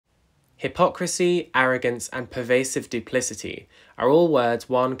Hypocrisy, arrogance, and pervasive duplicity are all words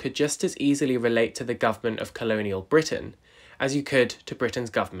one could just as easily relate to the government of colonial Britain as you could to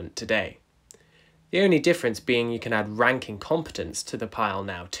Britain's government today. The only difference being you can add rank incompetence to the pile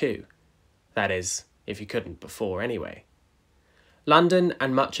now too. That is, if you couldn't before anyway. London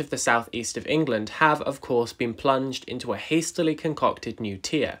and much of the southeast of England have, of course, been plunged into a hastily concocted new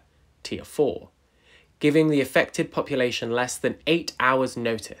tier, Tier 4, giving the affected population less than 8 hours'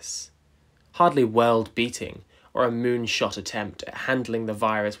 notice. Hardly world-beating or a moonshot attempt at handling the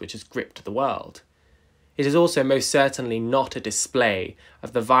virus which has gripped the world. It is also most certainly not a display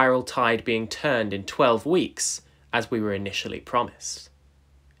of the viral tide being turned in 12 weeks, as we were initially promised.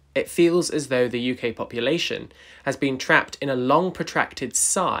 It feels as though the UK population has been trapped in a long protracted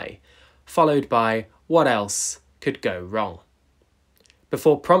sigh, followed by what else could go wrong,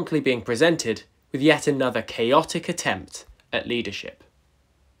 before promptly being presented with yet another chaotic attempt at leadership.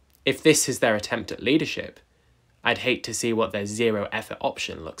 If this is their attempt at leadership, I'd hate to see what their zero-effort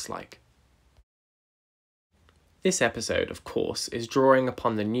option looks like. This episode, of course, is drawing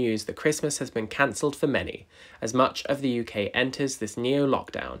upon the news that Christmas has been cancelled for many, as much of the UK enters this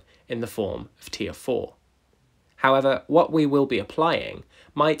neo-lockdown in the form of Tier 4. However, what we will be applying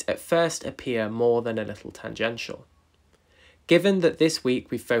might at first appear more than a little tangential. Given that this week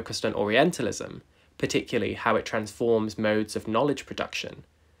we've focused on Orientalism, particularly how it transforms modes of knowledge production,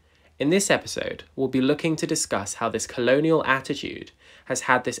 in this episode, we'll be looking to discuss how this colonial attitude has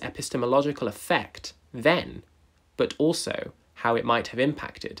had this epistemological effect then, but also how it might have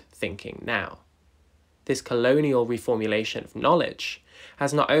impacted thinking now. This colonial reformulation of knowledge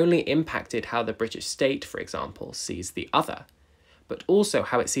has not only impacted how the British state, for example, sees the other, but also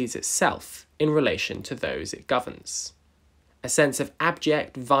how it sees itself in relation to those it governs. A sense of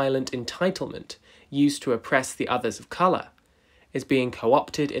abject, violent entitlement used to oppress the others of colour is being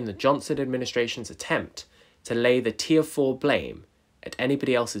co-opted in the Johnson administration's attempt to lay the Tier 4 blame at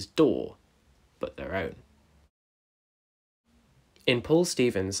anybody else's door but their own. In Paul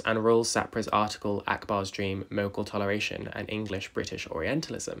Stevens and Rahul Sapra's article Akbar's Dream, Moghul Toleration and English-British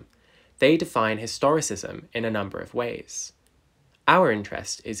Orientalism, they define historicism in a number of ways. Our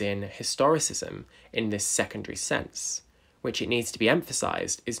interest is in historicism in this secondary sense, which it needs to be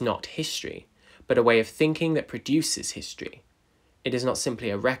emphasised is not history, but a way of thinking that produces history. It is not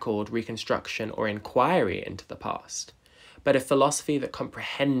simply a record, reconstruction, or inquiry into the past, but a philosophy that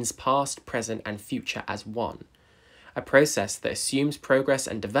comprehends past, present, and future as one, a process that assumes progress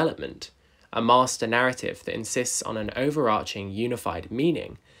and development, a master narrative that insists on an overarching, unified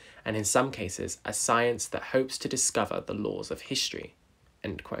meaning, and in some cases, a science that hopes to discover the laws of history."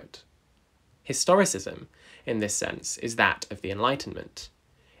 End quote. Historicism, in this sense, is that of the Enlightenment.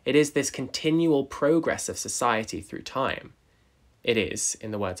 It is this continual progress of society through time. It is,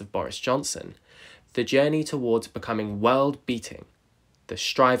 in the words of Boris Johnson, the journey towards becoming world-beating, the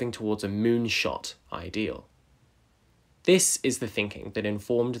striving towards a moonshot ideal. This is the thinking that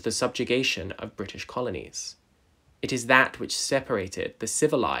informed the subjugation of British colonies. It is that which separated the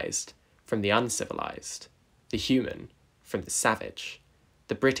civilised from the uncivilised, the human from the savage,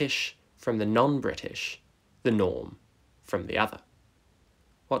 the British from the non-British, the norm from the other.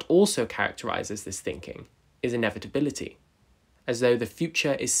 What also characterises this thinking is inevitability, as though the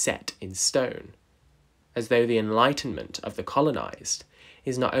future is set in stone, as though the enlightenment of the colonised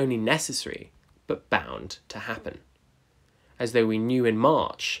is not only necessary, but bound to happen, as though we knew in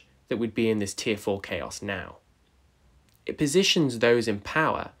March that we'd be in this Tier 4 chaos now. It positions those in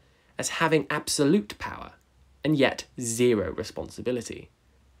power as having absolute power, and yet zero responsibility.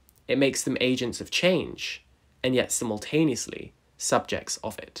 It makes them agents of change, and yet simultaneously subjects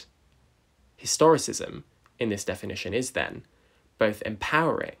of it. Historicism, in this definition, is then both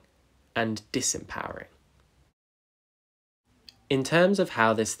empowering and disempowering. In terms of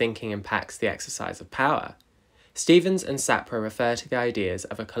how this thinking impacts the exercise of power, Stevens and Sapra refer to the ideas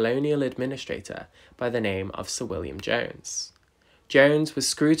of a colonial administrator by the name of Sir William Jones. Jones was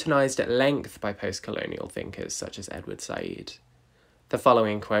scrutinised at length by post-colonial thinkers such as Edward Said. The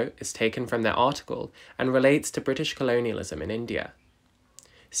following quote is taken from their article and relates to British colonialism in India.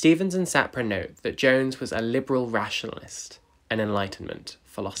 Stevens and Sapra note that Jones was a liberal rationalist, an Enlightenment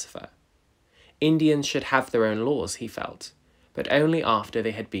philosopher. Indians should have their own laws, he felt, but only after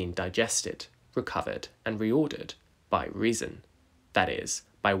they had been digested, recovered, and reordered by reason, that is,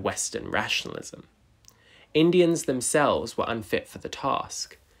 by Western rationalism. Indians themselves were unfit for the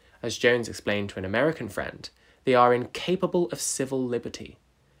task. As Jones explained to an American friend, they are incapable of civil liberty.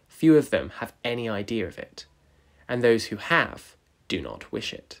 Few of them have any idea of it, and those who have do not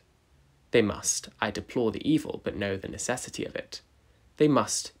wish it. They must, I deplore the evil, but know the necessity of it. they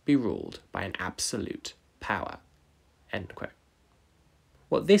must be ruled by an absolute power." End quote.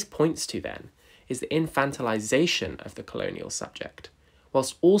 What this points to then is the infantilisation of the colonial subject,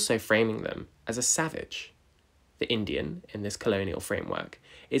 whilst also framing them as a savage. The Indian, in this colonial framework,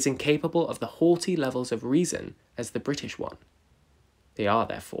 is incapable of the haughty levels of reason as the British one. They are,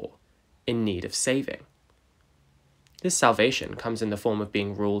 therefore, in need of saving. This salvation comes in the form of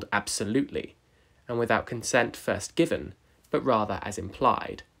being ruled absolutely, and without consent first given, but rather as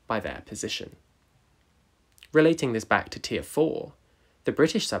implied by their position. Relating this back to Tier 4, the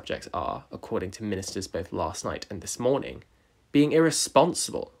British subjects are, according to ministers both last night and this morning, being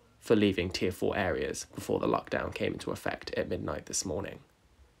irresponsible for leaving Tier 4 areas before the lockdown came into effect at midnight this morning.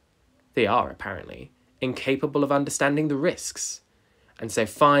 They are, apparently, incapable of understanding the risks, and so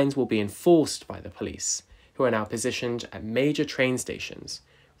fines will be enforced by the police, who are now positioned at major train stations,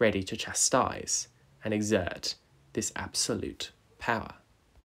 ready to chastise and exert this absolute power.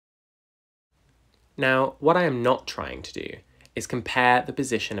 Now, what I am not trying to do is compare the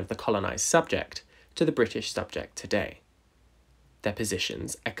position of the colonised subject to the British subject today. Their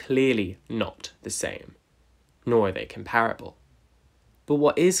positions are clearly not the same, nor are they comparable. But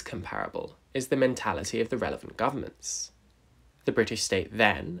what is comparable is the mentality of the relevant governments. The British state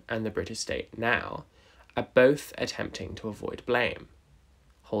then and the British state now are both attempting to avoid blame,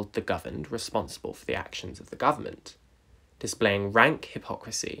 hold the governed responsible for the actions of the government, displaying rank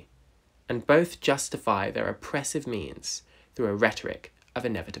hypocrisy, and both justify their oppressive means through a rhetoric of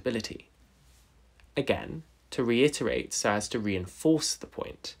inevitability. Again, to reiterate so as to reinforce the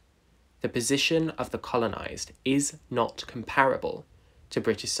point, the position of the colonised is not comparable to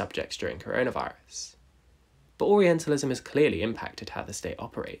British subjects during coronavirus. But Orientalism has clearly impacted how the state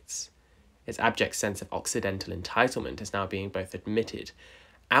operates. Its abject sense of Occidental entitlement is now being both admitted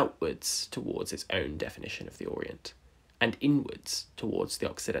outwards towards its own definition of the Orient, and inwards towards the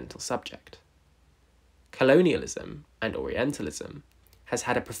Occidental subject. Colonialism and Orientalism has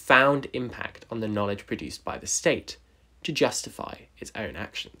had a profound impact on the knowledge produced by the state to justify its own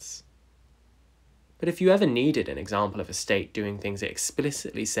actions. But if you ever needed an example of a state doing things it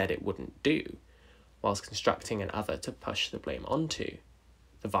explicitly said it wouldn't do, whilst constructing an other to push the blame onto,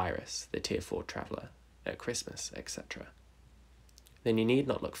 the virus, the Tier 4 traveller, at Christmas, etc., then you need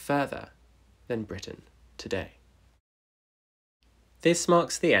not look further than Britain today. This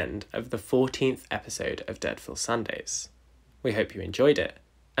marks the end of the 14th episode of DeadPhilSundays. We hope you enjoyed it,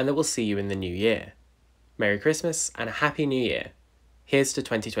 and that we'll see you in the new year. Merry Christmas and a Happy New Year. Here's to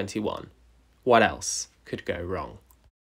 2021. What else could go wrong?